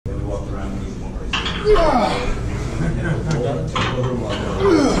Hey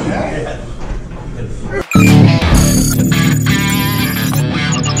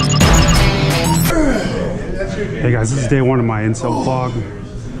guys, this is day one of my incel vlog.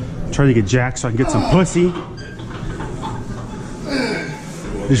 I'm trying to get jacked so I can get some pussy.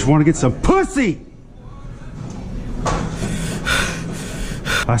 I just want to get some pussy!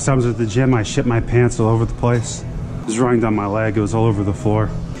 Last time I was at the gym, I shit my pants all over the place. It was running down my leg, it was all over the floor.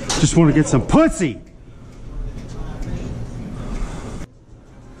 Just want to get some pussy!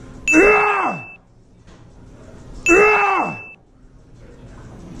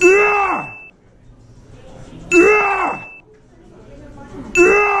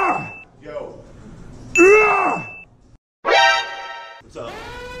 What's up?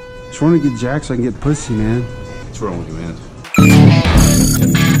 Just want to get jacked so I can get pussy, man. What's wrong with you, man?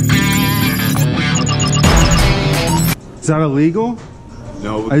 Is that illegal?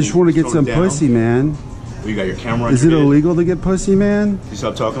 No. I just want to get some pussy, man. Well, you got your camera on. Is it illegal to get pussy, man? You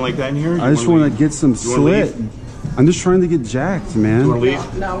stop talking like that in here? I just want to get some slit. I'm just trying to get jacked, man. You want to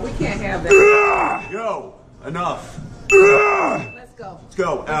leave? No, we can't have that. Yo, enough. Let's go. Let's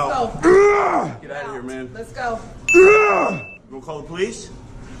go. Out. Let's go. Get out of here, man. Let's go. You gonna call the police?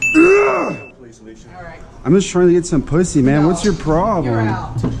 Call the police, Alicia. All right. I'm just trying to get some pussy, man. No, What's your problem? You're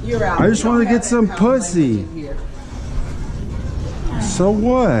out. You're out. I just want to get some pussy. So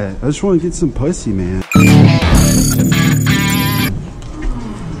what? I just want to get some pussy, man. I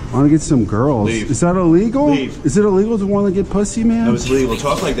want to get some girls. Leave. Is that illegal? Leave. Is it illegal to want to get pussy, man? No, it's illegal to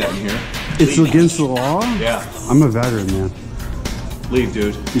talk like that in here. It's Leave. against the law? Yeah. I'm a veteran, man. Leave,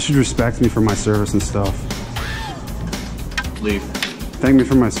 dude. You should respect me for my service and stuff. Leave. Thank me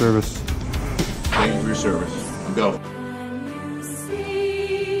for my service. Thank you for your service. Now go.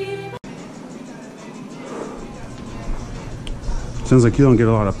 Sounds like you don't get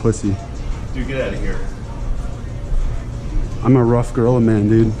a lot of pussy. Dude, get out of here. I'm a rough gorilla man,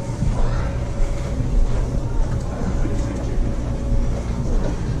 dude.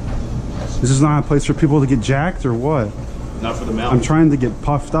 This is not a place for people to get jacked or what? Not for the mountain. I'm trying to get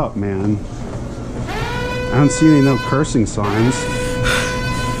puffed up, man. I don't see any no cursing signs.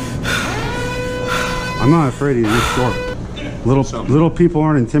 I'm not afraid of you. You're short. Little people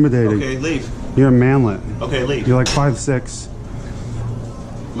aren't intimidating. Okay, leave. You're a manlet. Okay, leave. You're like 5'6".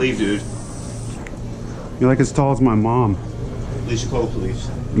 Leave, dude. You're like as tall as my mom. Alicia, call the police.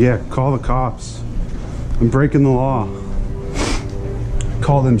 Yeah, call the cops. I'm breaking the law.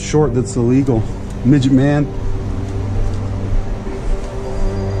 Call them short, that's illegal. Midget man.